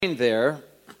There,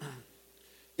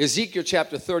 Ezekiel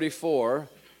chapter 34,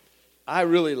 I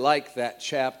really like that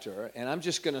chapter, and I'm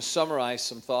just going to summarize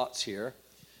some thoughts here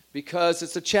because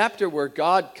it's a chapter where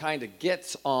God kind of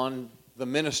gets on the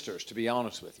ministers, to be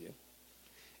honest with you.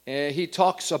 And he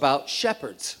talks about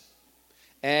shepherds,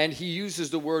 and he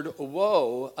uses the word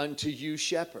woe unto you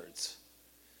shepherds.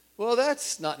 Well,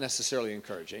 that's not necessarily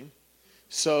encouraging.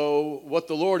 So what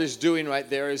the Lord is doing right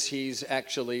there is he's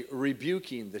actually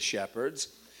rebuking the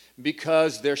shepherds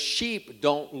because their sheep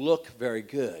don't look very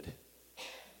good.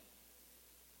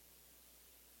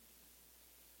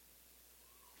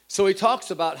 So he talks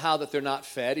about how that they're not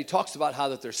fed. He talks about how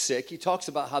that they're sick. He talks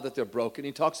about how that they're broken.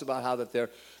 He talks about how that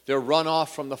they're run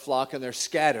off from the flock and they're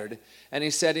scattered. And he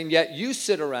said, and yet you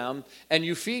sit around and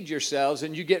you feed yourselves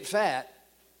and you get fat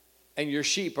and your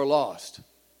sheep are lost.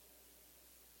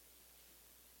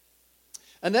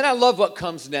 And then I love what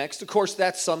comes next. Of course,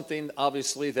 that's something,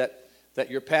 obviously, that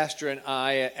your pastor and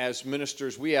I, as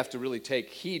ministers, we have to really take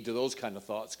heed to those kind of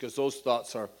thoughts, because those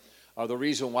thoughts are the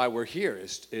reason why we're here,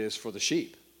 is for the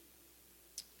sheep.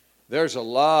 There's a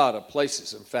lot of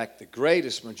places, in fact, the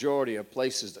greatest majority of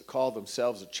places that call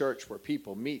themselves a church where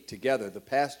people meet together, the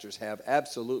pastors have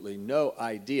absolutely no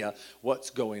idea what's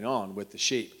going on with the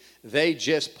sheep. They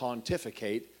just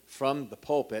pontificate from the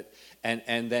pulpit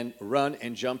and then run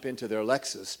and jump into their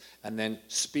Lexus and then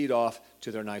speed off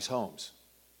to their nice homes.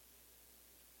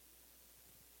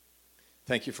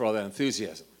 Thank you for all that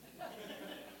enthusiasm.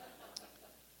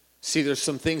 See, there's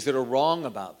some things that are wrong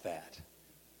about that.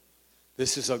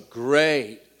 This is a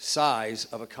great size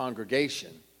of a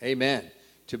congregation, amen,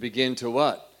 to begin to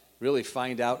what? Really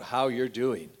find out how you're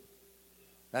doing.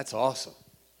 That's awesome.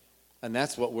 And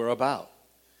that's what we're about.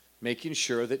 Making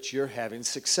sure that you're having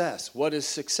success. What is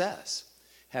success?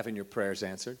 Having your prayers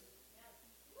answered.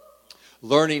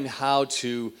 Learning how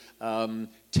to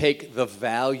take the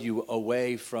value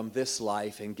away from this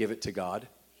life and give it to God.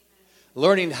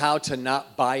 Learning how to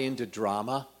not buy into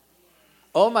drama.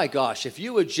 Oh my gosh, if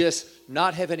you would just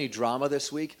not have any drama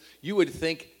this week, you would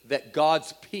think that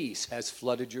God's peace has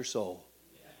flooded your soul.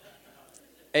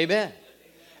 Amen.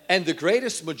 And the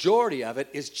greatest majority of it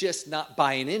is just not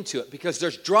buying into it, because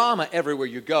there's drama everywhere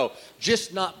you go,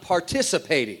 just not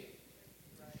participating.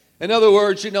 In other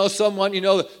words,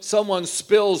 someone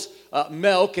spills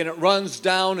milk and it runs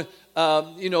down,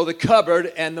 the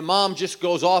cupboard, and the mom just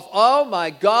goes off, oh my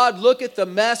God, look at the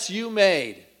mess you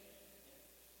made.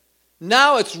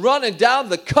 Now it's running down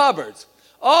the cupboards.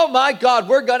 Oh my God,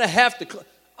 we're going to have to,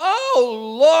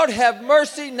 oh Lord have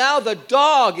mercy, now the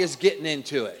dog is getting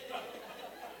into it.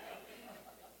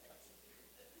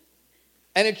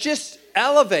 And it just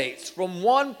elevates from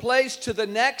one place to the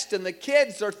next, and the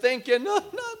kids are thinking,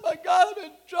 oh my God, I'm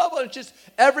in trouble. It's just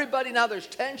everybody, now there's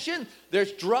tension,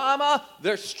 there's drama,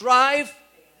 there's strife.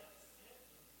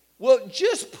 Well,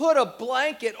 just put a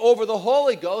blanket over the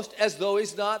Holy Ghost as though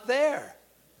he's not there.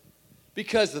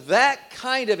 Because that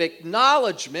kind of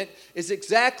acknowledgement is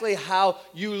exactly how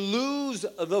you lose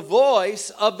the voice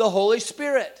of the Holy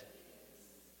Spirit.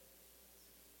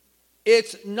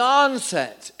 It's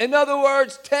nonsense. In other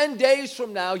words, 10 days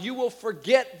from now, you will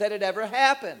forget that it ever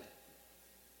happened.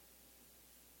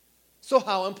 So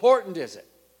how important is it?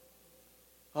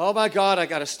 Oh my God, I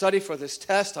got to study for this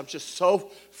test. I'm just so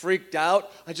freaked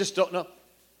out. I just don't know.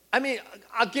 I mean,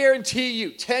 I'll guarantee you,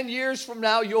 10 years from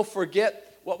now, you'll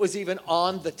forget what was even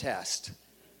on the test.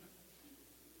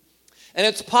 And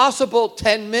it's possible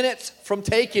 10 minutes from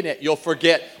taking it, you'll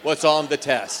forget what's on the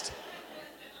test.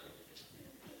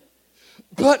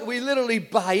 But we literally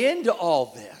buy into all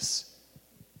this.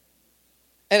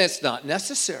 And it's not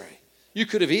necessary. You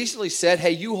could have easily said,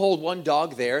 hey, you hold one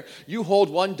dog there, you hold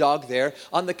one dog there.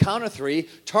 On the count of 3,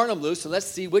 turn them loose and let's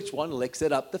see which one licks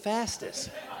it up the fastest.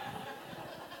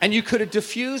 And you could have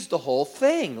diffused the whole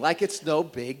thing like it's no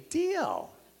big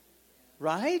deal.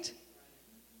 Right?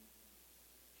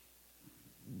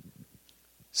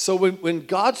 So when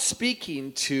God's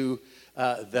speaking to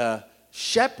the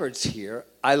shepherds here,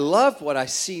 I love what I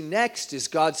see next is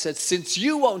God said, since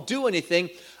you won't do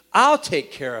anything, I'll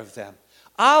take care of them.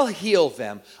 I'll heal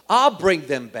them. I'll bring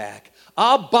them back.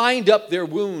 I'll bind up their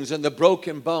wounds and the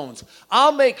broken bones.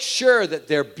 I'll make sure that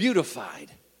they're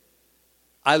beautified.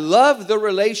 I love the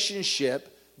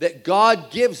relationship that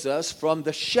God gives us from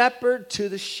the shepherd to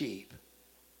the sheep.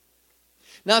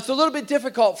 Now, it's a little bit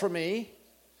difficult for me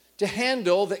to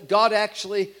handle that God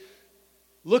actually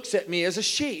looks at me as a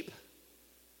sheep.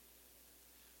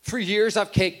 For years,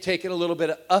 I've taken a little bit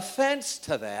of offense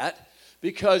to that,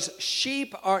 because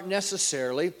sheep aren't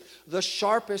necessarily the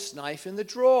sharpest knife in the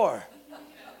drawer.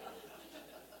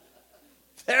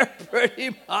 They're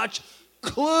pretty much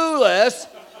clueless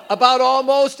about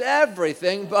almost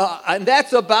everything, and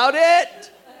that's about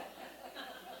it.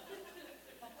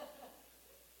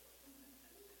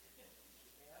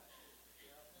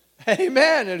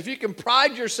 Amen. And if you can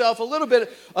pride yourself a little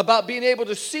bit about being able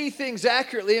to see things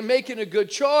accurately and making a good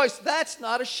choice, that's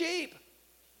not a sheep.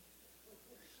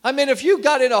 I mean, if you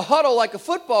got in a huddle like a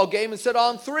football game and said,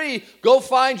 on 3, go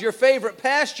find your favorite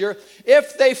pasture,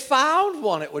 if they found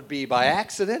one, it would be by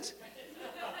accident.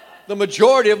 The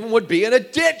majority of them would be in a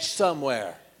ditch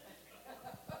somewhere.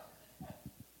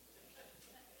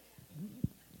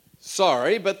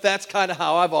 Sorry, but that's kind of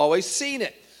how I've always seen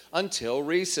it until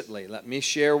recently. Let me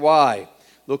share why.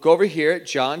 Look over here at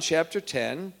John chapter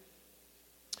 10.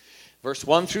 Verse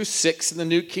 1 through 6 in the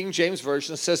New King James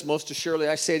Version says, most assuredly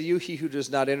I say to you, he who does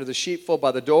not enter the sheepfold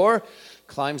by the door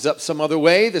climbs up some other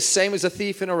way, the same as a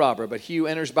thief and a robber. But he who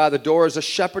enters by the door is a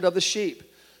shepherd of the sheep.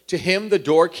 To him the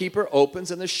doorkeeper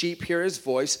opens, and the sheep hear his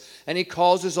voice, and he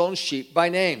calls his own sheep by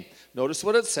name. Notice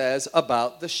what it says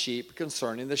about the sheep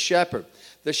concerning the shepherd.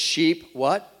 The sheep,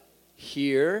 what?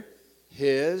 Hear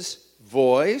his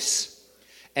voice.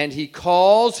 And he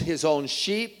calls his own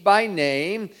sheep by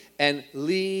name and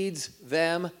leads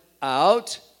them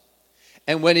out.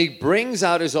 And when he brings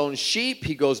out his own sheep,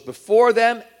 he goes before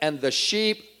them, and the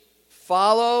sheep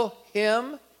follow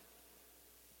him,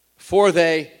 for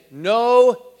they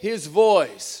know his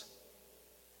voice.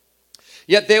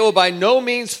 Yet they will by no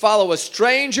means follow a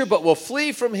stranger, but will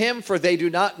flee from him, for they do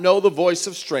not know the voice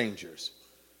of strangers.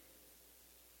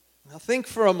 Now think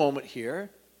for a moment here.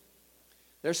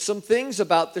 There's some things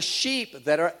about the sheep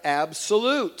that are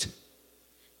absolute.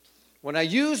 When I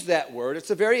use that word,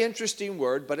 it's a very interesting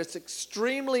word, but it's an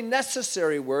extremely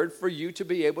necessary word for you to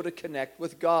be able to connect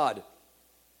with God.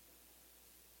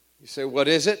 You say, what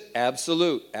is it?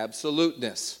 Absolute,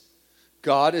 absoluteness.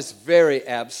 God is very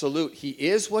absolute. He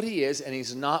is what he is, and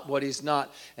he's not what he's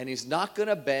not. And he's not going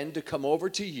to bend to come over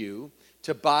to you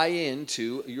to buy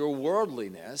into your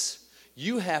worldliness.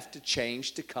 You have to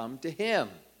change to come to him.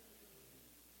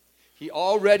 He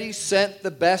already sent the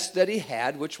best that he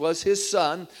had, which was his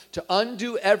son, to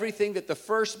undo everything that the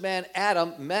first man,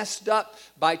 Adam, messed up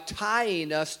by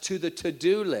tying us to the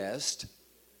to-do list.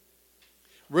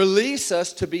 Release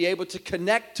us to be able to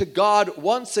connect to God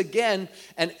once again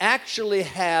and actually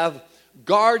have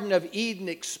Garden of Eden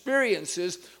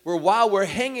experiences where while we're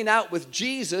hanging out with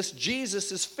Jesus,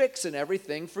 Jesus is fixing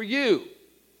everything for you.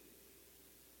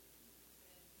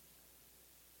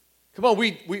 Come on,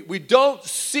 we don't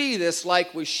see this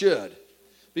like we should.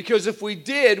 Because if we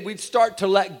did, we'd start to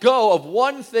let go of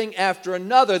one thing after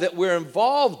another that we're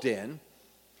involved in.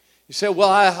 You say, well,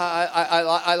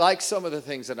 I like some of the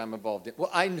things that I'm involved in.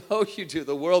 Well, I know you do.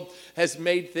 The world has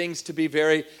made things to be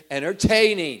very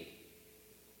entertaining.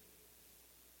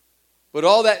 But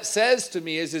all that says to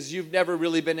me is you've never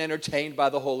really been entertained by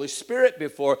the Holy Spirit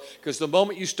before, because the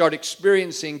moment you start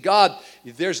experiencing God,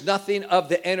 there's nothing of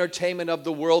the entertainment of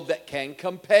the world that can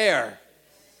compare.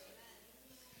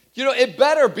 You know, it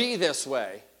better be this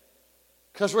way,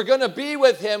 because we're going to be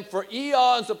with him for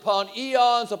eons upon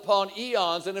eons upon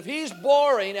eons. And if he's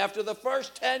boring after the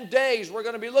first 10 days, we're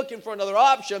going to be looking for another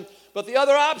option, but the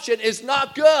other option is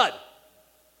not good.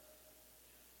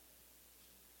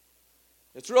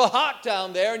 It's real hot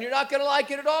down there, and you're not going to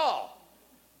like it at all.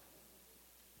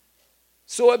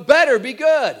 So it better be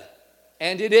good.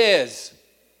 And it is.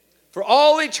 For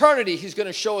all eternity, he's going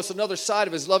to show us another side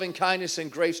of his loving kindness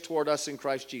and grace toward us in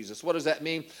Christ Jesus. What does that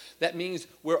mean? That means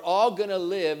we're all going to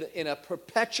live in a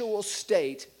perpetual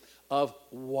state of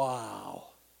wow.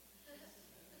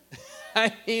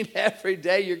 I mean, every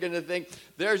day you're going to think,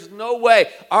 there's no way.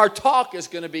 Our talk is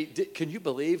going to be, can you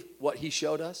believe what he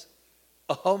showed us?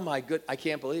 Oh my goodness, I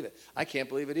can't believe it. I can't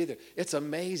believe it either. It's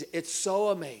amazing. It's so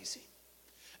amazing.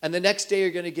 And the next day you're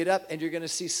going to get up and you're going to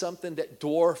see something that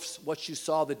dwarfs what you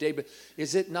saw the day. But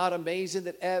is it not amazing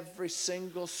that every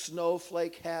single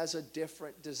snowflake has a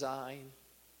different design?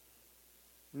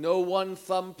 No one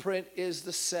thumbprint is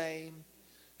the same.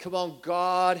 Come on,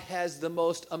 God has the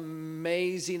most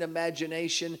amazing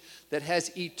imagination that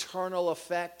has eternal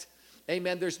effect.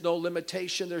 Amen. There's no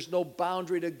limitation. There's no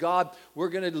boundary to God. We're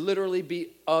going to literally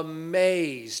be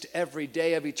amazed every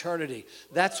day of eternity.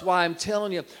 That's why I'm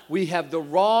telling you, we have the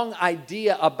wrong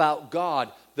idea about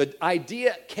God. The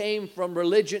idea came from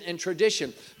religion and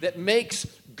tradition that makes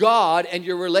God and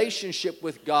your relationship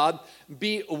with God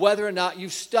be whether or not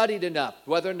you've studied enough,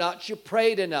 whether or not you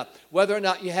prayed enough, whether or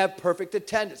not you have perfect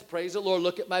attendance. Praise the Lord.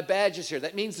 Look at my badges here.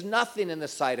 That means nothing in the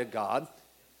sight of God.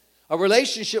 A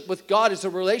relationship with God is a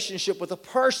relationship with a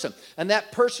person. And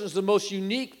that person is the most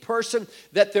unique person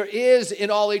that there is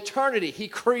in all eternity. He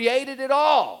created it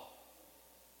all.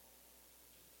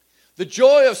 The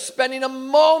joy of spending a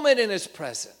moment in his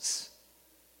presence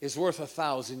is worth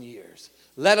 1,000 years,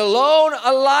 let alone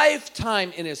a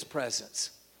lifetime in his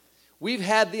presence. We've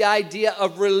had the idea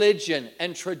of religion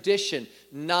and tradition,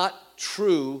 not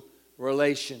true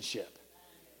relationship.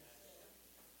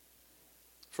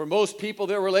 For most people,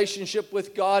 their relationship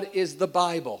with God is the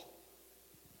Bible.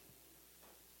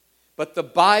 But the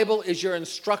Bible is your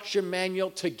instruction manual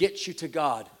to get you to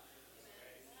God.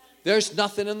 There's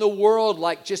nothing in the world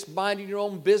like just minding your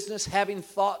own business, having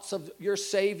thoughts of your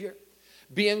Savior,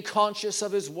 being conscious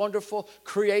of his wonderful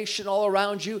creation all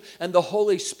around you, and the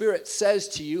Holy Spirit says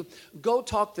to you, go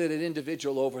talk to that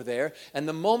individual over there. And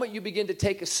the moment you begin to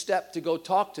take a step to go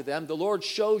talk to them, the Lord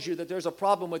shows you that there's a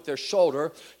problem with their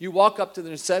shoulder. You walk up to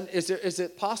them and say, is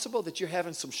it possible that you're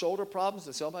having some shoulder problems?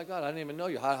 They say, oh my God, I didn't even know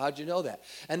you. How'd you know that?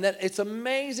 And then it's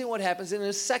amazing what happens. And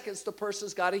in seconds, the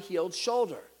person's got a healed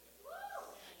shoulder.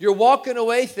 You're walking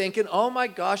away thinking, oh my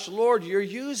gosh, Lord, you're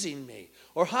using me.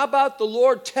 Or how about the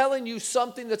Lord telling you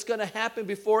something that's going to happen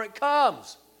before it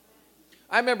comes?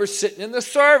 I remember sitting in the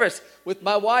service with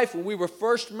my wife when we were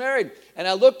first married, and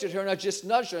I looked at her and I just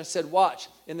nudged her and said, watch,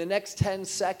 in the next 10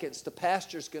 seconds, the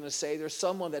pastor's going to say there's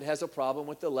someone that has a problem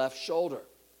with the left shoulder.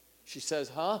 She says,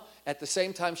 huh? At the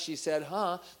same time she said,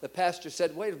 huh, the pastor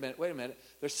said, wait a minute,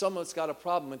 there's someone that's got a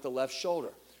problem with the left shoulder.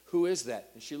 Who is that?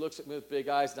 And she looks at me with big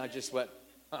eyes, and I just went,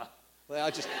 huh.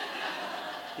 Well,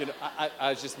 I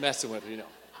was just messing with her,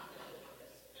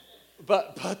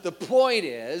 But the point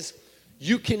is,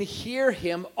 you can hear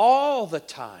him all the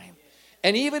time.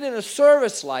 And even in a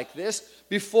service like this,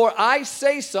 before I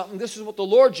say something, this is what the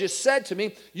Lord just said to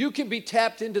me, you can be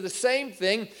tapped into the same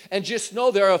thing and just know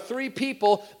there are 3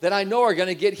 people that I know are going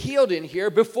to get healed in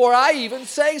here before I even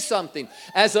say something,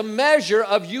 as a measure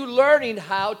of you learning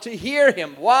how to hear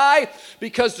him. Why?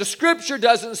 Because the scripture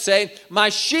doesn't say, my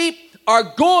sheep are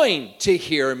going to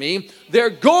hear me. They're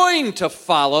going to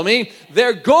follow me.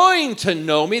 They're going to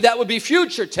know me. That would be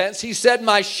future tense. He said,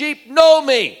 my sheep know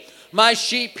me. My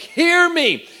sheep hear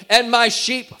me. And my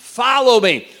sheep follow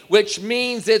me, which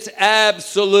means it's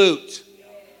absolute.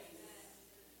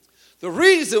 The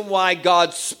reason why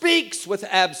God speaks with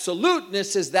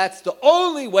absoluteness is that's the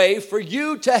only way for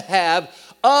you to have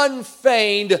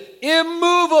unfeigned,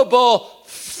 immovable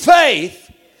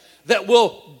faith that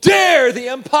will dare the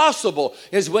impossible,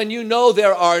 is when you know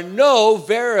there are no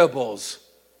variables.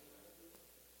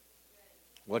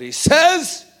 What he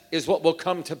says is what will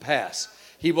come to pass.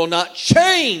 He will not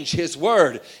change his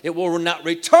word. It will not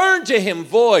return to him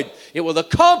void. It will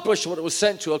accomplish what it was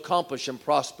sent to accomplish and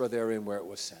prosper therein where it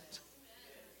was sent.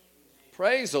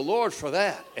 Praise the Lord for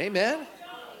that. Amen.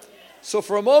 So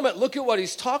for a moment, look at what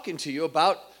he's talking to you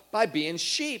about by being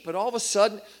sheep. And all of a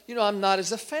sudden, I'm not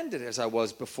as offended as I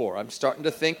was before. I'm starting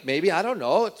to think maybe, I don't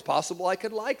know, it's possible I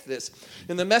could like this.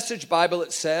 In the Message Bible,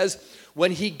 it says,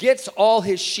 when he gets all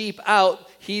his sheep out,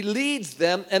 he leads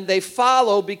them and they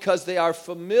follow because they are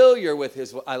familiar with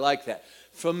his voice. I like that.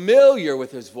 Familiar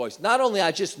with his voice. Not only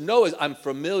I just know it, I'm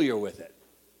familiar with it.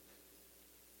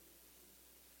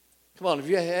 Come on, have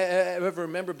you ever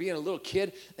remember being a little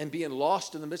kid and being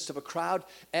lost in the midst of a crowd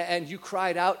and you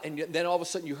cried out and then all of a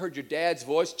sudden you heard your dad's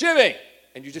voice, Jimmy!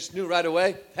 And you just knew right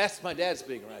away, that's my dad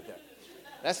speaking right there.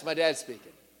 That's my dad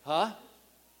speaking. Huh?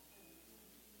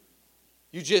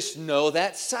 You just know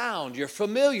that sound. You're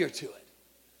familiar to it.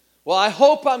 Well, I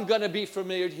hope I'm going to be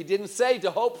familiar. He didn't say to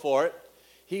hope for it.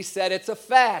 He said it's a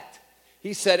fact.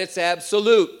 He said it's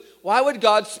absolute. Why would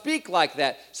God speak like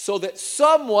that? So that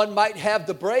someone might have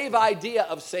the brave idea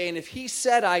of saying, if he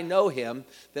said I know him,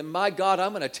 then my God,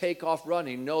 I'm going to take off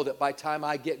running, know that by the time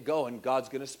I get going, God's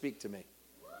going to speak to me.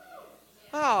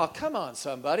 Oh, come on,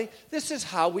 somebody. This is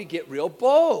how we get real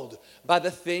bold, by the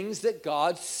things that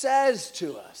God says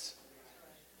to us.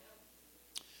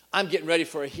 I'm getting ready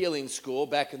for a healing school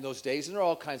back in those days, and there are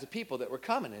all kinds of people that were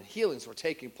coming, and healings were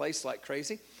taking place like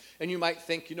crazy. And you might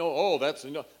think, oh, that's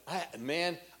enough.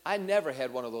 I never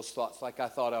had one of those thoughts like I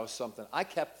thought I was something. I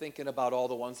kept thinking about all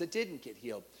the ones that didn't get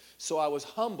healed. So I was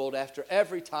humbled after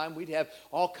every time we'd have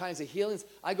all kinds of healings.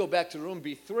 I go back to the room,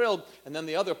 be thrilled, and then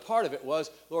the other part of it was,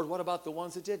 Lord, what about the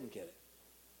ones that didn't get it?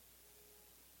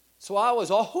 So I was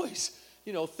always,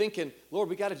 thinking, Lord,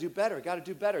 we got to do better.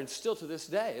 And still to this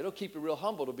day, it'll keep you real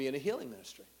humble to be in a healing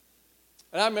ministry.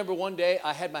 And I remember one day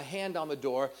I had my hand on the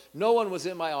door. No one was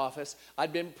in my office.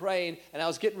 I'd been praying, and I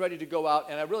was getting ready to go out,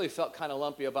 and I really felt kind of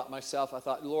lumpy about myself. I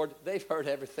thought, Lord, they've heard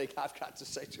everything I've got to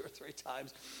say 2 or 3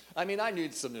 times. I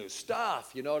need some new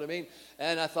stuff, you know what I mean?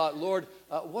 And I thought, Lord,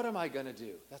 what am I going to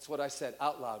do? That's what I said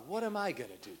out loud. What am I going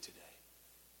to do today?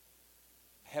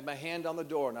 I had my hand on the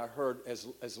door, and I heard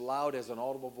as loud as an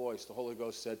audible voice, the Holy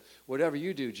Ghost said, whatever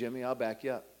you do, Jimmy, I'll back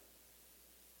you up.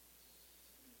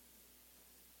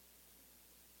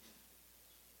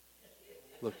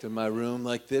 Looked in my room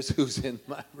like this. Who's in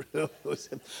my room?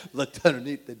 Looked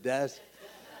underneath the desk.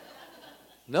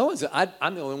 No one's,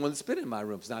 I'm the only one that's been in my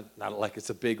room. It's not like it's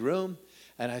a big room.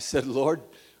 And I said, Lord,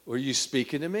 were you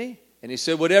speaking to me? And he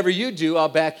said, whatever you do, I'll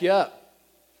back you up.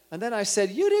 And then I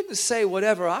said, you didn't say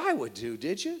whatever I would do,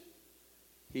 did you?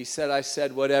 He said, I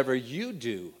said, whatever you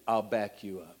do, I'll back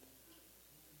you up.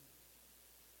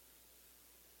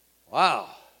 Wow.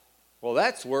 Well,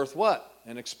 that's worth what?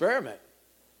 An experiment.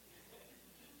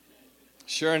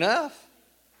 Sure enough.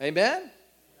 Amen?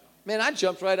 Man, I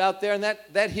jumped right out there in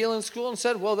that healing school and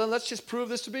said, well, then let's just prove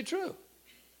this to be true.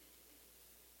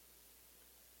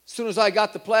 As soon as I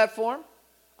got the platform,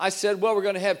 I said, well, we're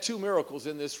going to have 2 miracles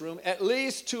in this room, at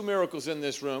least 2 miracles in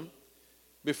this room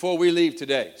before we leave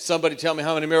today. Somebody tell me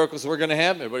how many miracles we're going to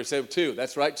have. Everybody say 2.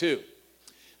 That's right, 2.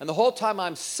 And the whole time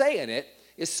I'm saying it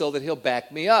is so that he'll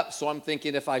back me up. So I'm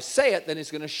thinking if I say it, then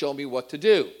he's going to show me what to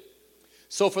do.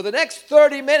 So for the next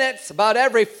 30 minutes, about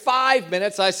every 5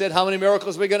 minutes, I said, how many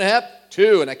miracles are we going to have?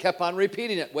 2. And I kept on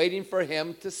repeating it, waiting for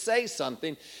him to say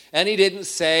something. And he didn't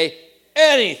say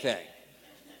anything.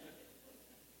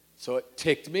 So it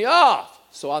ticked me off.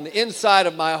 So on the inside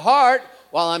of my heart,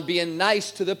 while I'm being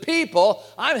nice to the people,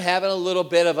 I'm having a little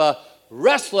bit of a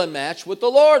wrestling match with the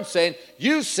Lord, saying,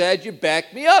 you said you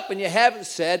backed me up, and you haven't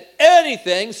said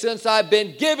anything since I've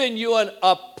been giving you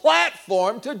a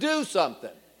platform to do something.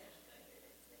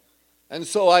 And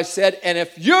so I said, and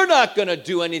if you're not going to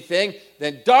do anything,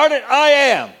 then darn it, I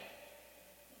am.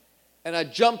 And I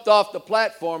jumped off the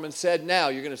platform and said, now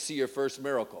you're going to see your first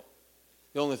miracle.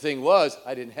 The only thing was,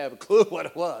 I didn't have a clue what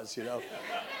it was,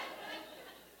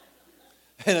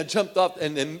 And I jumped off,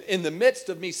 and in the midst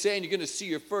of me saying, you're going to see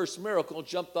your first miracle,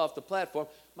 jumped off the platform,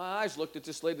 my eyes looked at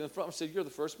this lady in the front and said, you're the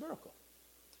first miracle.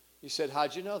 He said,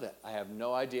 how'd you know that? I have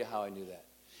no idea how I knew that.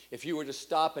 If you were to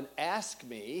stop and ask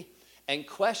me and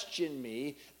question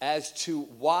me as to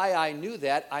why I knew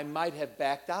that, I might have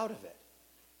backed out of it.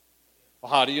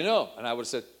 Well, how do you know? And I would have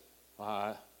said,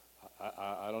 I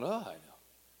don't know how I know.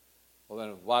 Well,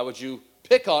 then why would you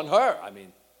pick on her? I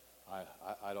mean,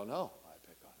 I don't know.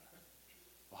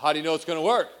 Well, how do you know it's going to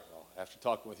work? Well, after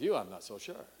talking with you, I'm not so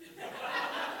sure.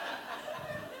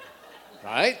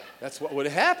 Right? That's what would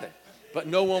have happened. But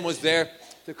no one was there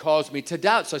to cause me to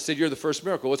doubt. So I said, you're the first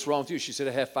miracle. What's wrong with you? She said,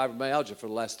 I have fibromyalgia for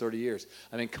the last 30 years.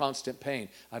 I'm in constant pain.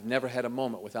 I've never had a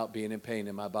moment without being in pain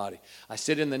in my body. I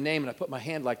said in the name, and I put my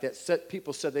hand like that.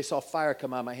 People said they saw fire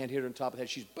come out of my hand here on top of the head.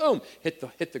 She's, boom, hit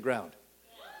the ground.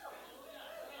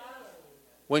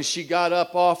 When she got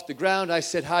up off the ground, I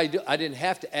said, how you doing? I didn't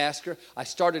have to ask her. I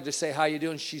started to say, how you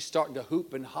doing? She's starting to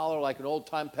hoop and holler like an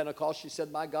old-time Pentecost. She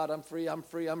said, my God, I'm free, I'm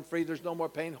free, I'm free. There's no more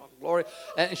pain, glory.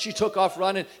 And she took off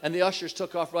running, and the ushers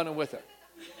took off running with her.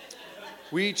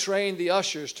 We trained the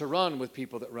ushers to run with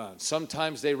people that run.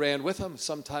 Sometimes they ran with them.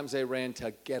 Sometimes they ran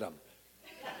to get them.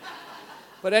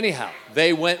 But anyhow,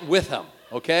 they went with them.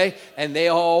 Okay, and they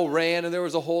all ran, and there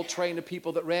was a whole train of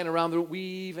people that ran around. We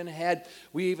even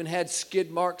had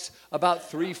skid marks about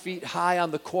 3 feet high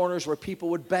on the corners where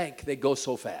people would bank. They'd go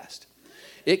so fast.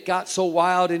 It got so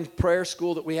wild in prayer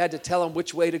school that we had to tell them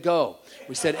which way to go.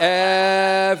 We said,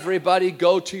 everybody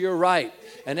go to your right.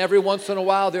 And every once in a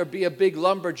while, there'd be a big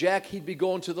lumberjack. He'd be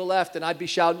going to the left, and I'd be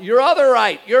shouting, your other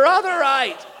right, your other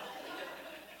right.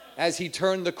 As he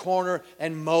turned the corner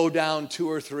and mowed down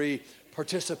 2 or 3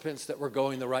 participants that were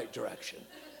going the right direction.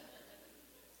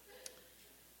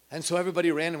 And so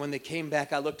everybody ran, and when they came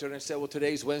back, I looked at her and I said, well,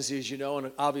 today's Wednesday, as you know, and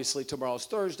obviously tomorrow's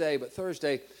Thursday, but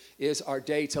Thursday is our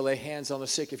day to lay hands on the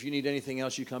sick. If you need anything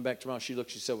else, you come back tomorrow. She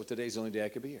looked, she said, well, today's the only day I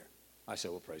could be here. I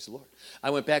said, well, praise the Lord. I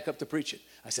went back up to preach it.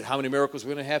 I said, how many miracles are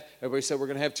we going to have? Everybody said, we're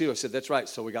going to have 2. I said, that's right.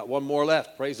 So we got 1 more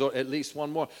left. Praise the Lord, at least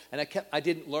 1 more. And I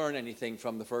didn't learn anything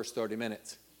from the first 30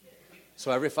 minutes. So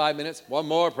every 5 minutes, 1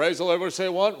 more, praise the Lord, everybody say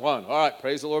 1, 1. All right,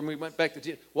 praise the Lord, and we went back to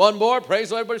teaching. 1 more, praise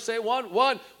the Lord, everybody say 1,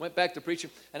 1. Went back to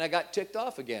preaching, and I got ticked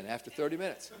off again after 30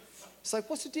 minutes. It's like,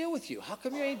 what's the deal with you? How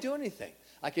come you ain't doing anything?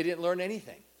 Like I didn't learn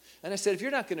anything. And I said, if you're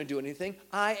not going to do anything,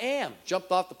 I am.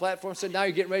 Jumped off the platform and said, now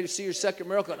you're getting ready to see your second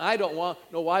miracle. And I don't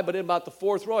know why, but in about the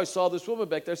 4th row, I saw this woman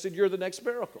back there. I said, you're the next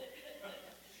miracle.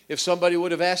 If somebody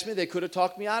would have asked me, they could have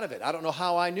talked me out of it. I don't know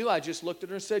how I knew. I just looked at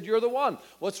her and said, you're the one.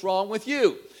 What's wrong with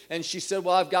you? And she said,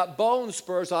 well, I've got bone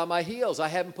spurs on my heels. I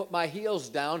haven't put my heels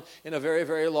down in a very,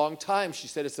 very long time. She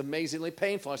said, it's amazingly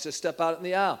painful. I said, step out in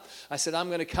the aisle. I said, I'm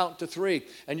going to count to 3,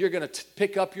 and you're going to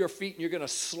pick up your feet, and you're going to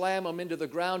slam them into the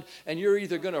ground, and you're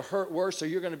either going to hurt worse or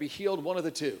you're going to be healed, one of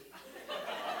the 2.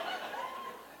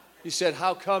 You said,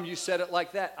 how come you said it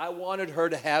like that? I wanted her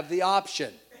to have the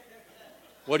option.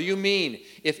 What do you mean?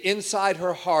 If inside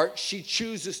her heart she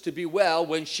chooses to be well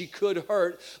when she could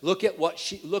hurt, look at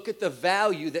the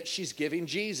value that she's giving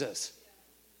Jesus.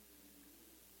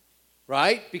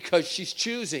 Right? Because she's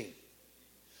choosing.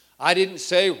 I didn't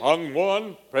say, on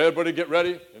one, pray everybody get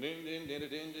ready.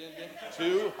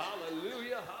 Two,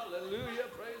 hallelujah, hallelujah,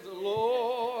 praise the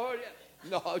Lord.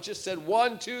 No, I just said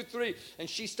 1, 2, 3. And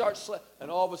she starts,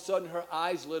 and all of a sudden her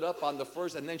eyes lit up on the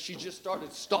first, and then she just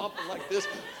started stomping like this.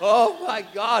 Oh my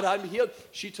God, I'm healed.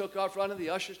 She took off running. The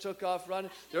ushers took off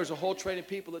running. There was a whole train of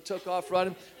people that took off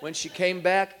running. When she came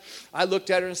back, I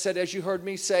looked at her and said, as you heard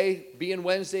me say, being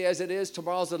Wednesday as it is,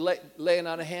 tomorrow's a laying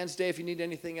on of hands day. If you need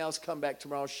anything else, come back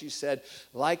tomorrow. She said,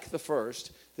 like the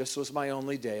first, this was my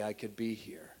only day I could be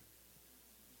here.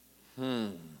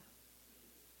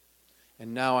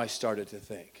 And now I started to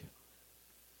think,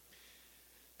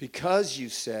 because you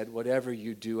said, whatever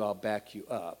you do, I'll back you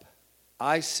up.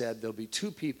 I said there'll be 2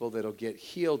 people that'll get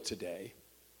healed today,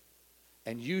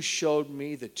 and you showed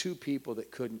me the 2 people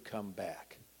that couldn't come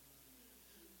back.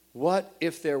 What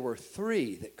if there were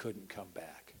 3 that couldn't come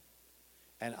back,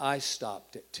 and I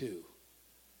stopped at 2?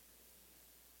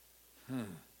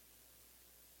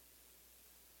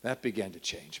 That began to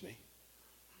change me.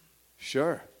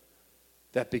 Sure.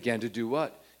 That began to do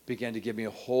what? Began to give me a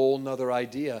whole nother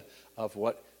idea of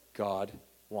what God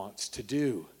wants to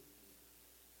do.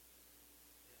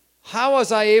 How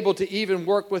was I able to even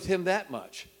work with him that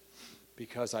much?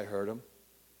 Because I heard him.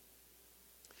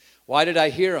 Why did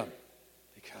I hear him?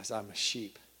 Because I'm a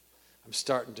sheep. I'm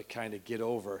starting to kind of get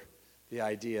over the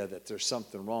idea that there's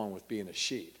something wrong with being a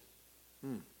sheep.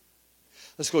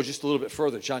 Let's go just a little bit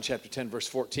further. John chapter 10, verse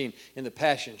 14, in the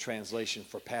Passion Translation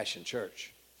for Passion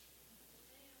Church.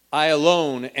 I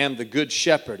alone am the good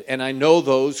shepherd, and I know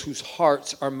those whose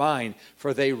hearts are mine,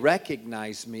 for they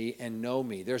recognize me and know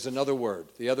me. There's another word.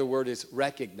 The other word is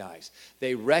recognize.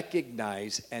 They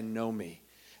recognize and know me.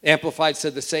 Amplified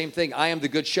said the same thing. I am the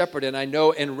good shepherd, and I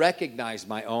know and recognize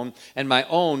my own, and my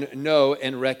own know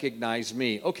and recognize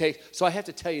me. Okay, so I have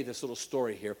to tell you this little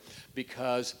story here,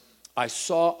 because I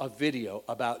saw a video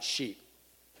about sheep.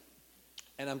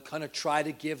 And I'm going to try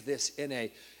to give this in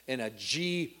a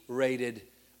G-rated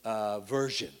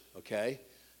version, okay?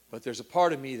 But there's a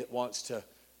part of me that wants to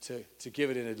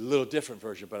give it in a little different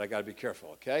version, but I got to be careful,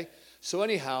 okay? So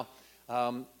anyhow,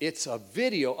 it's a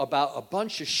video about a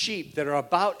bunch of sheep that are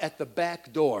about at the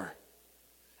back door.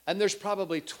 And there's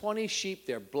probably 20 sheep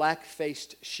there,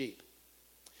 black-faced sheep.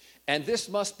 And this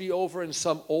must be over in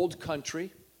some old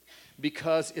country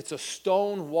because it's a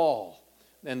stone wall.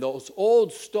 And those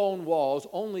old stone walls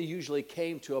only usually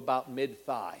came to about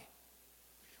mid-thigh.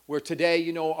 Where today,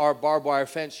 you know, our barbed wire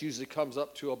fence usually comes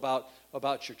up to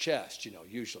about your chest, you know,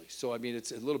 usually. So, I mean,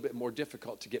 it's a little bit more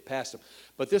difficult to get past them.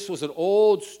 But this was an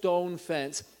old stone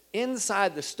fence.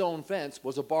 Inside the stone fence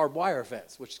was a barbed wire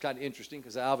fence, which is kind of interesting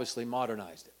because I obviously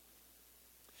modernized it.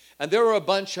 And there were a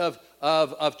bunch of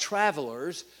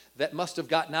travelers that must have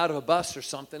gotten out of a bus or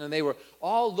something, and they were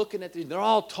all looking at they're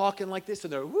all talking like this,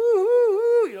 and they're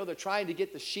woo-hoo-hoo, you know, they're trying to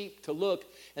get the sheep to look.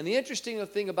 And the interesting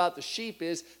thing about the sheep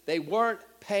is they weren't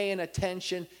paying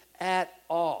attention at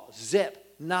all.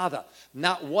 Zip, nada.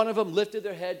 Not one of them lifted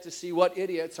their head to see what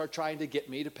idiots are trying to get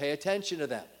me to pay attention to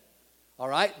them. All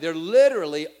right? They're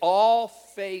literally all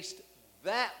faced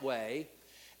that way,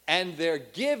 and they're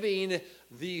giving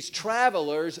these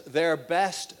travelers their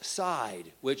best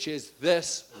side, which is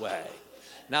this way.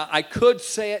 Now, I could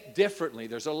say it differently.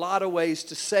 There's a lot of ways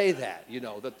to say that, you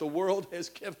know, that the world has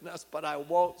given us, but I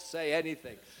won't say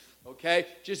anything, okay?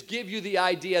 Just give you the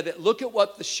idea that look at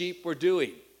what the sheep were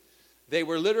doing. They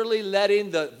were literally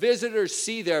letting the visitors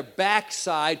see their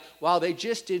backside while they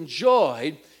just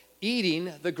enjoyed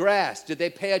eating the grass. Did they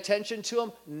pay attention to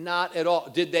them? Not at all.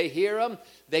 Did they hear them?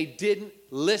 They didn't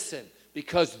listen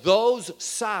because those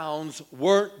sounds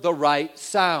weren't the right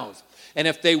sounds. And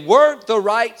if they weren't the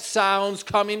right sounds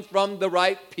coming from the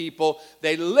right people,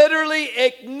 they literally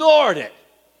ignored it.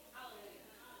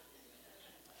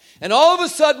 And all of a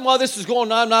sudden, while this is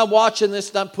going on, I'm watching this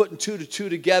and I'm putting 2 to 2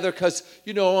 together because,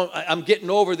 you know, I'm getting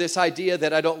over this idea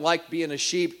that I don't like being a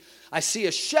sheep. I see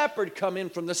a shepherd come in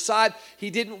from the side. He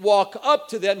didn't walk up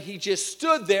to them. He just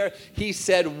stood there. He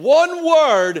said one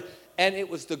word, and it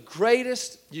was the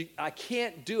greatest. I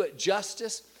can't do it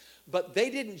justice, but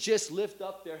they didn't just lift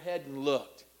up their head and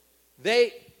looked.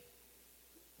 They,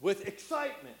 with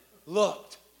excitement,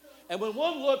 looked. And when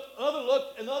one looked, another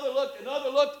looked, another looked, another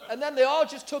looked, and then they all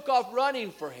just took off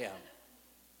running for him.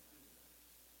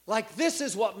 Like this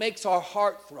is what makes our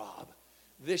heart throb.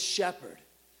 This shepherd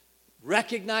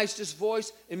recognized his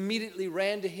voice, immediately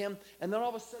ran to him, and then all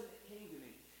of a sudden it came to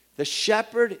me The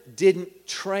shepherd didn't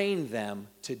train them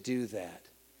to do that.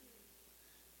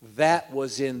 That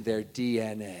was in their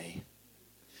DNA.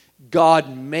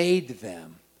 God made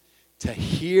them to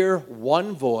hear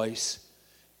one voice,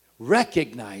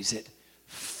 recognize it,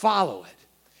 follow it,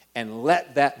 and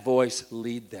let that voice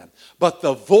lead them. But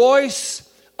the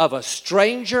voice of a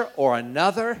stranger or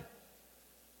another,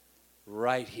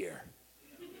 right here.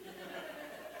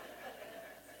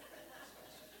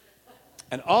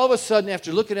 And all of a sudden,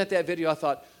 after looking at that video, I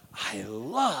thought, I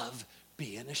love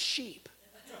being a sheep.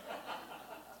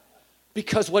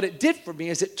 Because what it did for me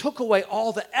is it took away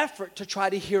all the effort to try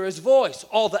to hear his voice,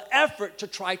 all the effort to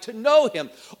try to know him,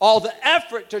 all the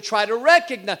effort to try to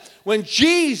recognize. When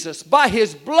Jesus, by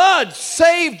his blood,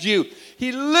 saved you,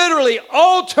 he literally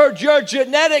altered your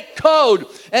genetic code.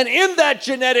 And in that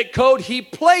genetic code, he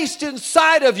placed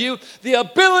inside of you the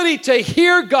ability to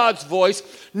hear God's voice,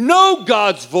 know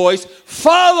God's voice,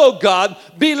 follow God,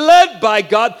 be led by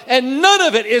God, and none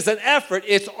of it is an effort.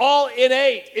 It's all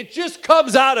innate. It just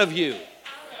comes out of you.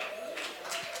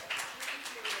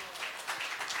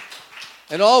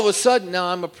 And all of a sudden, now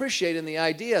I'm appreciating the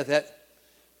idea that,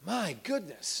 my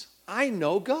goodness, I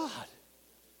know God.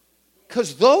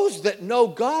 Because those that know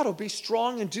God will be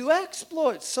strong and do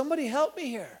exploits. Somebody help me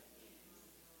here.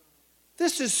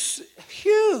 This is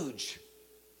huge.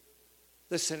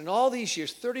 Listen, in all these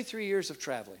years, 33 years of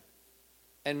traveling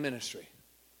and ministry,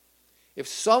 if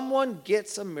someone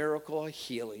gets a miracle, a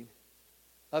healing,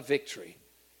 a victory,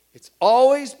 it's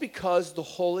always because the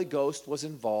Holy Ghost was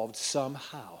involved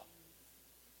somehow.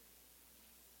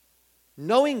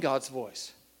 Knowing God's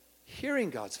voice, hearing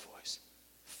God's voice,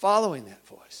 following that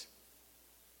voice.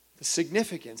 The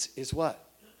significance is what?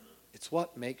 It's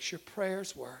what makes your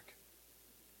prayers work.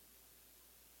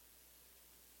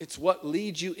 It's what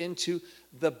leads you into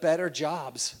the better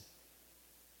jobs.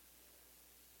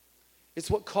 It's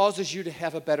what causes you to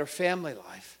have a better family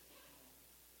life.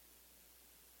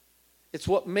 It's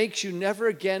what makes you never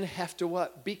again have to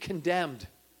what? Be condemned.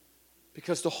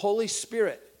 Because the Holy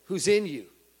Spirit who's in you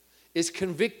is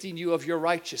convicting you of your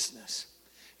righteousness.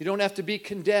 You don't have to be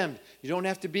condemned. You don't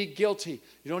have to be guilty.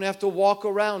 You don't have to walk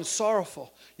around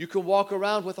sorrowful. You can walk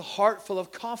around with a heart full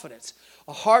of confidence,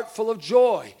 a heart full of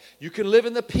joy. You can live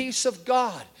in the peace of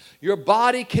God. Your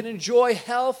body can enjoy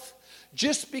health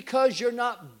just because you're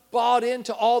not bought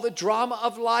into all the drama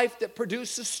of life that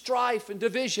produces strife and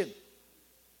division.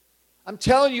 I'm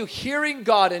telling you, hearing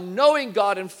God and knowing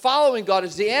God and following God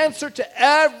is the answer to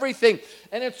everything.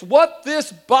 And it's what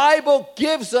this Bible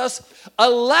gives us, a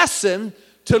lesson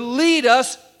to lead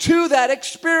us to that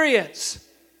experience.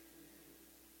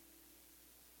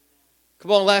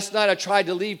 Come on, last night I tried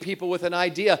to leave people with an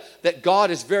idea that God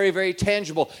is very, very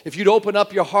tangible. If you'd open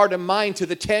up your heart and mind to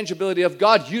the tangibility of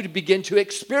God, you'd begin to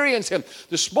experience Him.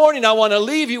 This morning I want to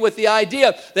leave you with the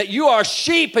idea that you are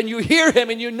sheep and you hear Him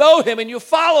and you know Him and you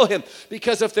follow Him.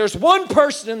 Because if there's one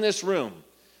person in this room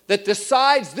that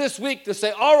decides this week to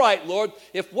say, all right, Lord,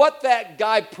 if what that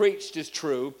guy preached is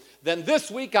true, then this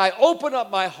week I open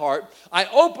up my heart, I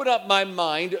open up my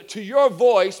mind to your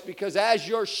voice, because as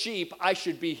your sheep, I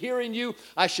should be hearing you,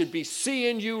 I should be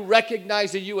seeing you,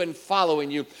 recognizing you, and following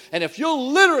you. And if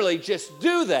you'll literally just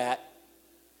do that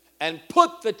and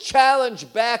put the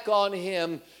challenge back on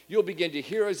Him, you'll begin to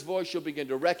hear His voice, you'll begin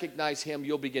to recognize Him,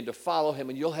 you'll begin to follow Him,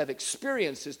 and you'll have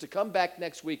experiences to come back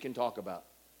next week and talk about.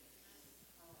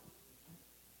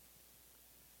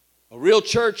 A real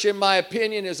church, in my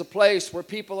opinion, is a place where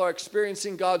people are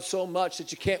experiencing God so much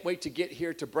that you can't wait to get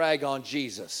here to brag on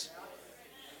Jesus.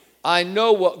 I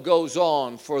know what goes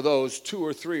on for those 2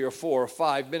 or 3 or 4 or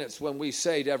 5 minutes when we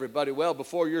say to everybody, well,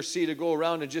 before you're seated, go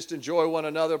around and just enjoy one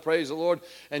another, praise the Lord,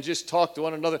 and just talk to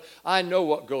one another. I know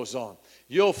what goes on.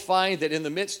 You'll find that in the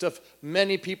midst of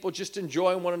many people just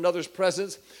enjoying one another's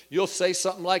presence, you'll say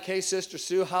something like, hey, Sister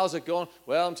Sue, how's it going?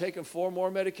 Well, I'm taking 4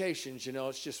 more medications. You know,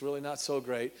 it's just really not so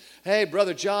great. Hey,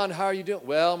 Brother John, how are you doing?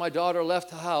 Well, my daughter left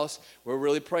the house. We're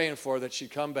really praying for her that she'd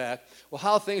come back. Well,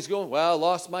 how are things going? Well, I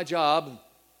lost my job.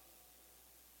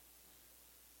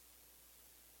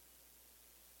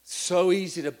 So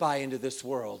easy to buy into this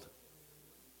world.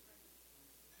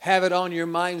 Have it on your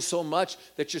mind so much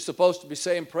that you're supposed to be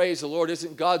saying, praise the Lord,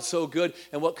 isn't God so good?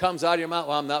 And what comes out of your mouth?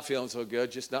 Well, I'm not feeling so good,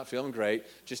 just not feeling great,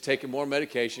 just taking more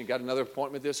medication, got another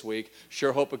appointment this week,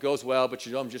 sure hope it goes well, but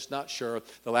you know, I'm just not sure.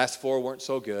 The last 4 weren't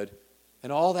so good.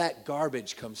 And all that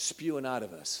garbage comes spewing out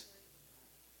of us.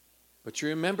 But you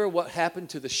remember what happened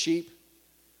to the sheep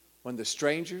when the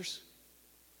strangers?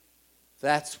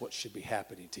 That's what should be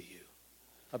happening to you.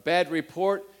 A bad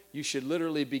report, you should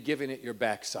literally be giving it your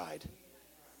backside.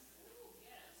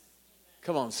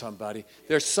 Come on, somebody.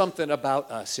 There's something about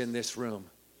us in this room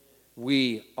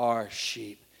We are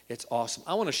sheep. It's awesome.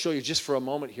 I want to show you just for a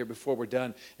moment here before we're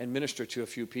done and minister to a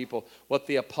few people what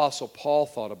the Apostle Paul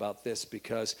thought about this,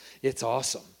 because it's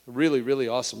awesome. Really, really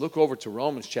awesome. Look over to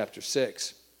Romans chapter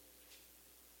 6.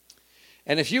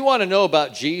 And if you want to know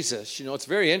about Jesus, it's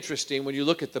very interesting when you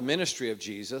look at the ministry of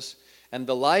Jesus and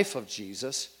the life of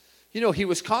Jesus. He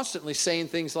was constantly saying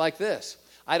things like this.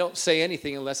 I don't say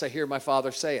anything unless I hear my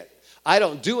Father say it. I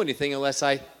don't do anything unless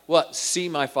I, see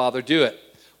my Father do it.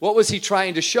 What was he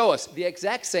trying to show us? The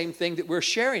exact same thing that we're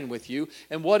sharing with you.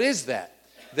 And what is that?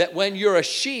 That when you're a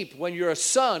sheep, when you're a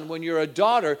son, when you're a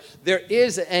daughter, there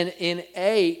is an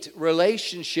innate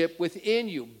relationship within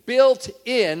you,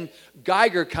 built-in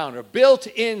Geiger counter,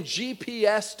 built-in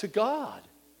GPS to God.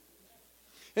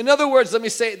 In other words, let me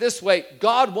say it this way,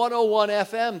 God 101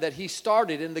 FM that he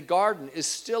started in the garden is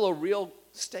still a real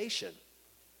station.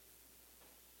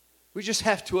 We just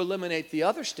have to eliminate the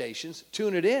other stations,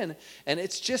 tune it in, and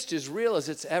it's just as real as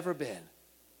it's ever been.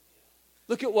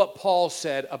 Look at what Paul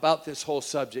said about this whole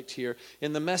subject here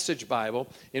in the Message Bible.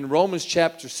 In Romans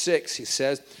chapter 6, he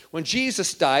says, when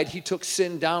Jesus died, he took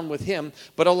sin down with him,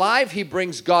 but alive he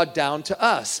brings God down to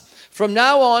us. From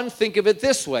now on, think of it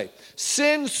this way.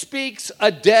 Sin speaks a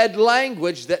dead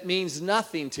language that means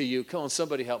nothing to you. Come on,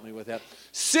 somebody help me with that.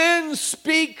 Sin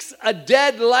speaks a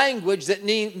dead language that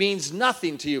means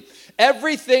nothing to you.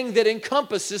 Everything that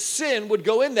encompasses sin would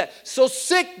go in that. So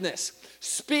sickness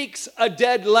speaks a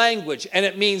dead language, and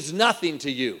it means nothing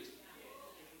to you.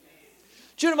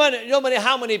 Do you know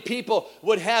how many people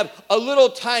would have a little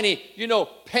tiny,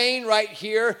 pain right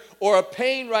here, or a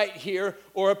pain right here,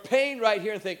 or a pain right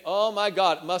here, and think, oh my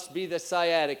God, it must be the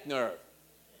sciatic nerve.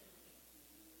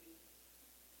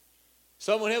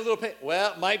 Someone has a little pain.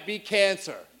 Well, it might be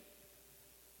cancer.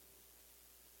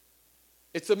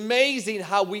 It's amazing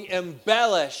how we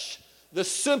embellish the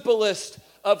simplest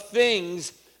of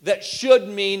things that should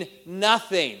mean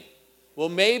nothing. Well,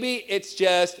 maybe it's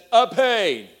just a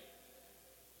pain.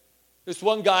 This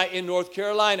one guy in North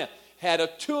Carolina had a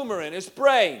tumor in his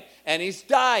brain, and he's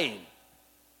dying.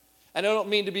 And I don't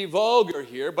mean to be vulgar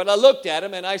here, but I looked at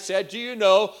him and I said, do you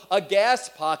know a gas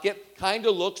pocket kind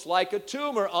of looks like a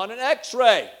tumor on an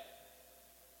x-ray?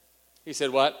 He said,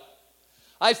 what?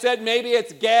 I said, maybe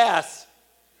it's gas.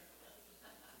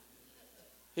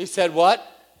 He said, what?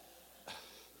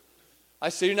 I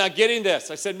said, you're not getting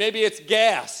this. I said, maybe it's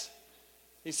gas.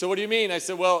 He said, what do you mean? I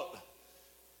said, well,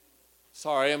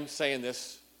 sorry, I'm saying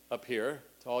this up here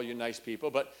to all you nice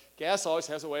people, but gas always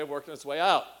has a way of working its way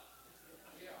out.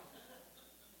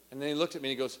 And then he looked at me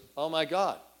and he goes, oh my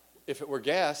God, if it were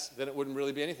gas, then it wouldn't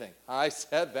really be anything. I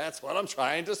said, that's what I'm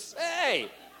trying to say.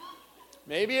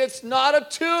 Maybe it's not a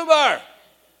tumor.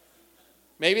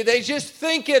 Maybe they just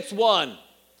think it's one.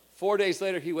 4 days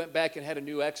later, he went back and had a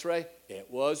new x-ray. It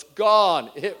was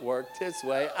gone. It worked its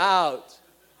way out.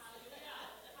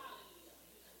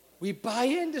 We buy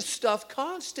into stuff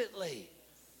constantly.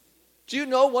 Do you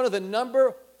know one of the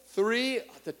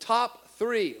top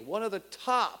three, one of the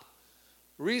top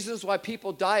reasons why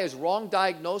people die is wrong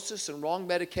diagnosis and wrong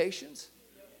medications?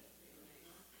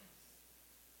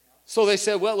 So they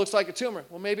said, well, it looks like a tumor.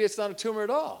 Well, maybe it's not a tumor at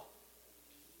all.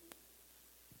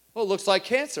 Well, it looks like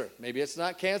cancer. Maybe it's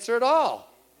not cancer at all.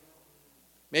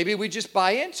 Maybe we just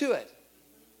buy into it.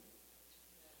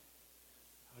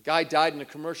 A guy died in a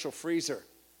commercial freezer.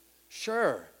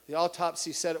 Sure, the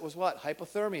autopsy said it was what?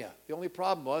 Hypothermia. The only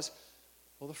problem was,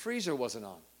 the freezer wasn't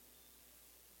on.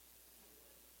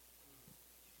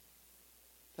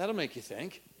 That'll make you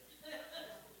think.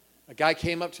 A guy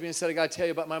came up to me and said, I got to tell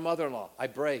you about my mother-in-law. I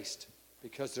braced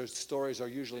because their stories are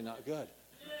usually not good.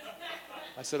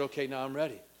 I said, okay, now I'm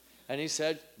ready. And he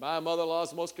said, my mother-in-law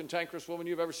is the most cantankerous woman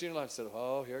you've ever seen in life. I said,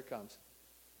 oh, here it comes.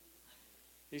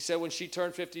 He said when she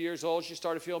turned 50 years old, she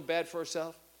started feeling bad for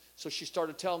herself. So she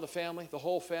started telling the family, the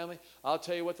whole family, I'll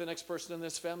tell you what, the next person in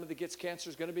this family that gets cancer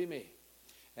is going to be me.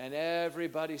 And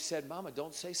everybody said, Mama,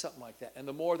 don't say something like that. And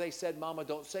the more they said, Mama,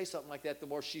 don't say something like that, the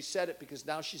more she said it, because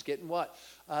now she's getting what?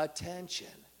 Attention.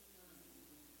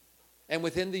 And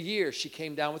within the year, she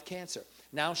came down with cancer.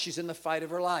 Now she's in the fight of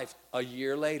her life a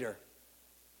year later.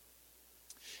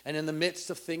 And in the midst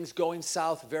of things going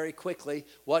south very quickly,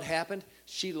 what happened?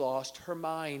 She lost her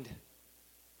mind.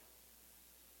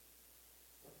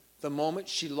 The moment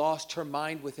she lost her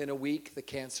mind, within a week, the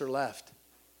cancer left.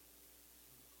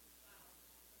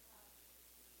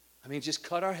 I mean, just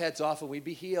cut our heads off and we'd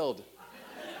be healed.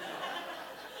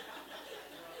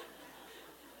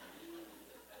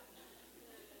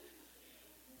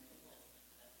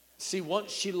 See,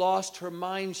 once she lost her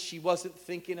mind, she wasn't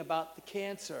thinking about the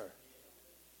cancer.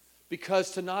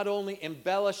 Because to not only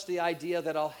embellish the idea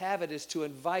that I'll have it is to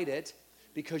invite it,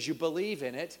 because you believe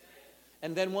in it.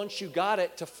 And then once you got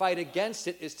it, to fight against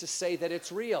it is to say that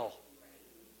it's real.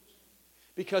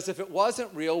 Because if it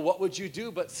wasn't real, what would you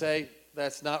do but say,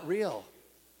 that's not real?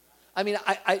 I mean,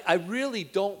 I really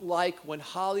don't like when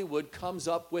Hollywood comes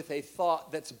up with a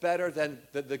thought that's better than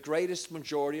the greatest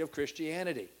majority of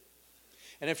Christianity.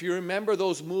 And if you remember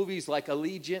those movies like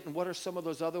Allegiant, and what are some of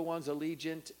those other ones?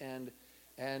 Allegiant and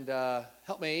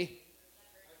help me.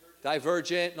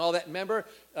 Divergent and all that. Remember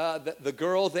the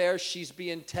girl there, she's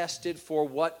being tested for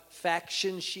what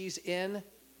faction she's in.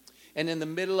 And in the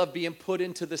middle of being put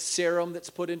into the serum that's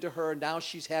put into her, now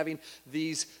she's having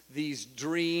these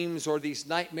dreams or these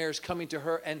nightmares coming to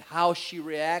her, and how she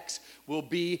reacts will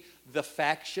be the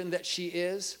faction that she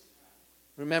is.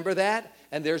 Remember that?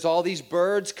 And there's all these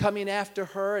birds coming after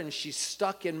her, and she's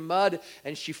stuck in mud,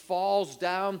 and she falls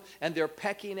down, and they're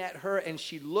pecking at her, and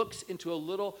she looks into a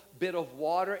little bit of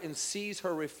water and sees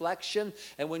her reflection.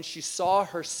 And when she saw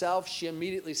herself, she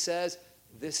immediately says,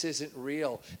 this isn't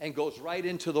real, and goes right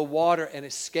into the water and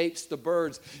escapes the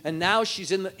birds. And now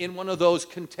she's in one of those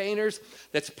containers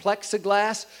that's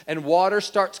plexiglass, and water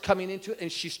starts coming into it,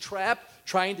 and she's trapped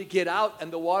trying to get out,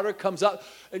 and the water comes up,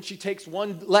 and she takes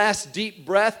one last deep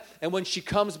breath, and when she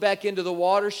comes back into the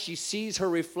water, she sees her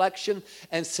reflection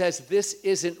and says, this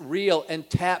isn't real, and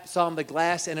taps on the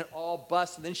glass, and it all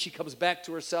busts. And then she comes back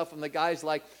to herself, and the guy's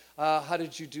like, how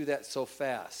did you do that so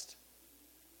fast?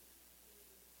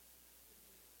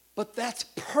 But that's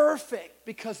perfect,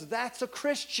 because that's a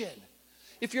Christian.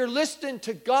 If you're listening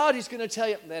to God, he's going to tell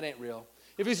you, that ain't real.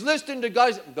 If he's listening to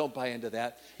God, he's, don't buy into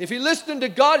that. If he's listening to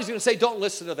God, he's going to say, don't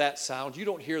listen to that sound. You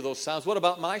don't hear those sounds. What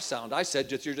about my sound? I said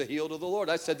that you're the healed of the Lord.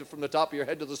 I said that from the top of your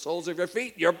head to the soles of your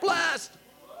feet, you're blessed.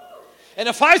 And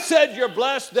if I said you're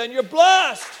blessed, then you're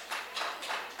blessed.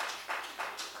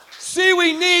 See,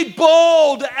 we need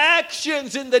bold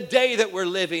actions in the day that we're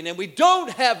living, and we don't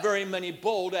have very many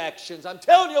bold actions. I'm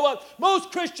telling you what, most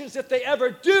Christians, if they ever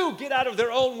do get out of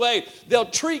their own way, they'll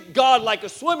treat God like a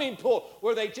swimming pool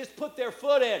where they just put their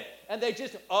foot in, and they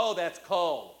just, oh, that's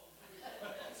cold.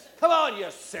 Come on, you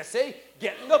sissy,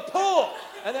 get in the pool.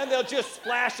 And then they'll just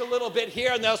splash a little bit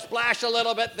here, and they'll splash a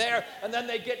little bit there, and then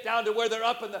they get down to where they're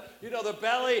up in the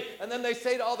belly, and then they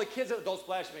say to all the kids, don't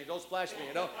splash me, don't splash me,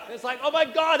 And it's like, oh my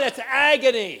God, that's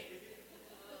agony.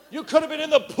 You could have been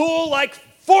in the pool like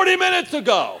 40 minutes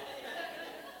ago.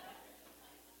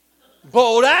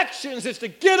 Bold actions is to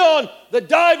get on the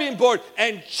diving board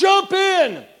and jump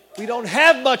in. We don't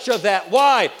have much of that.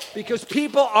 Why? Because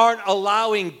people aren't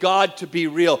allowing God to be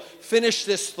real. Finish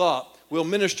this thought. We'll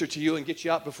minister to you and get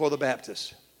you out before the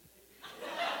Baptist.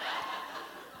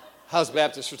 House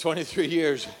Baptist for 23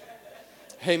 years.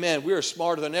 Hey, man, we were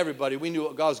smarter than everybody. We knew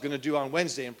what God was going to do on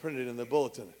Wednesday and printed it in the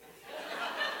bulletin.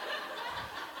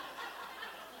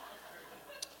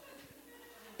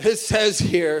 It says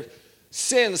here,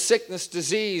 sin, sickness,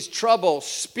 disease, trouble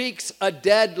speaks a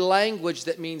dead language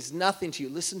that means nothing to you.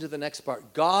 Listen to the next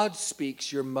part. God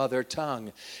speaks your mother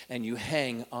tongue, and you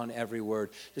hang on every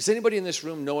word. Does anybody in this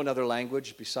room know another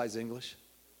language besides English?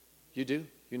 You do?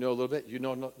 You know a little bit? You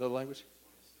know another language?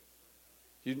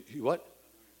 You what?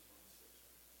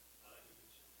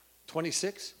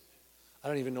 26? I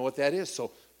don't even know what that is,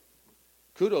 so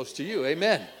kudos to you.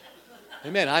 Amen.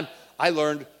 Amen. I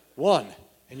learned one.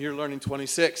 And you're learning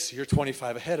 26. You're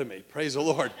 25 ahead of me. Praise the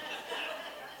Lord.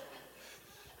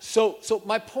 So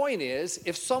my point is,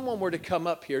 if someone were to come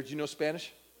up here, do you know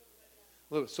Spanish?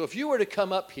 So if you were to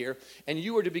come up here and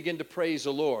you were to begin to praise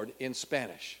the Lord in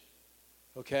Spanish,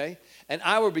 okay? And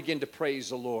I would begin to praise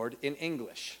the Lord in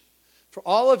English. For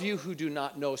all of you who do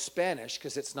not know Spanish,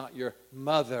 because it's not your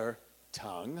mother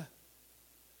tongue,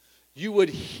 you would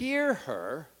hear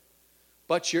her,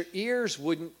 but your ears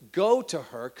wouldn't go to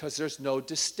her because there's no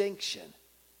distinction.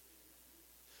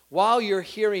 While you're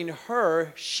hearing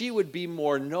her, she would be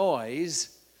more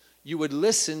noise. You would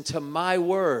listen to my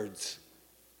words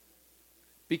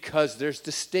because there's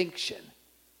distinction.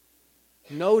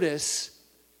 Notice,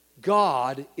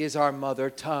 God is our mother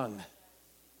tongue.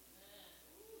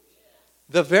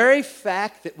 The very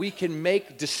fact that we can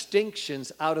make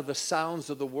distinctions out of the sounds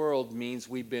of the world means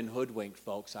we've been hoodwinked,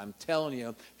 folks. I'm telling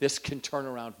you, this can turn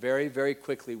around very, very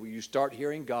quickly. When you start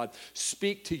hearing God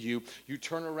speak to you, you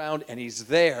turn around and he's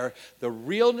there. The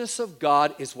realness of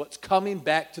God is what's coming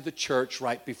back to the church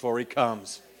right before he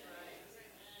comes.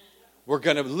 We're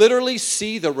going to literally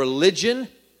see the religion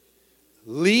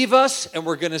leave us, and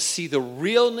we're going to see the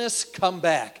realness come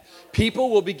back. People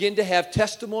will begin to have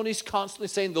testimonies constantly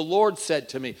saying, the Lord said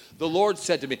to me, the Lord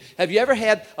said to me. Have you ever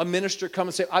had a minister come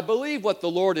and say, I believe what the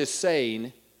Lord is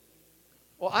saying?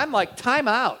 Well, I'm like, time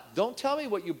out. Don't tell me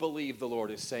what you believe the Lord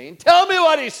is saying. Tell me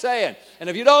what he's saying. And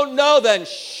if you don't know, then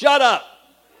shut up.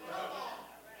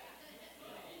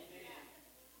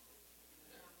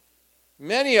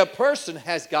 Many a person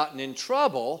has gotten in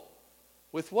trouble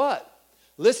with what?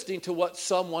 Listening to what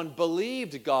someone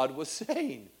believed God was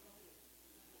saying.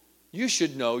 You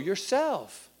should know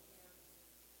yourself.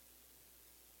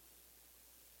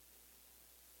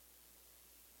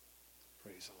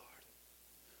 Praise the Lord.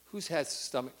 Who's had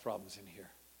stomach problems in here?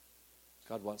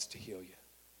 God wants to heal you.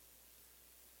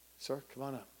 Sir, come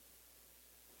on up.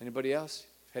 Anybody else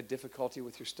had difficulty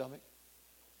with your stomach?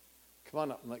 Come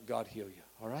on up and let God heal you,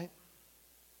 all right?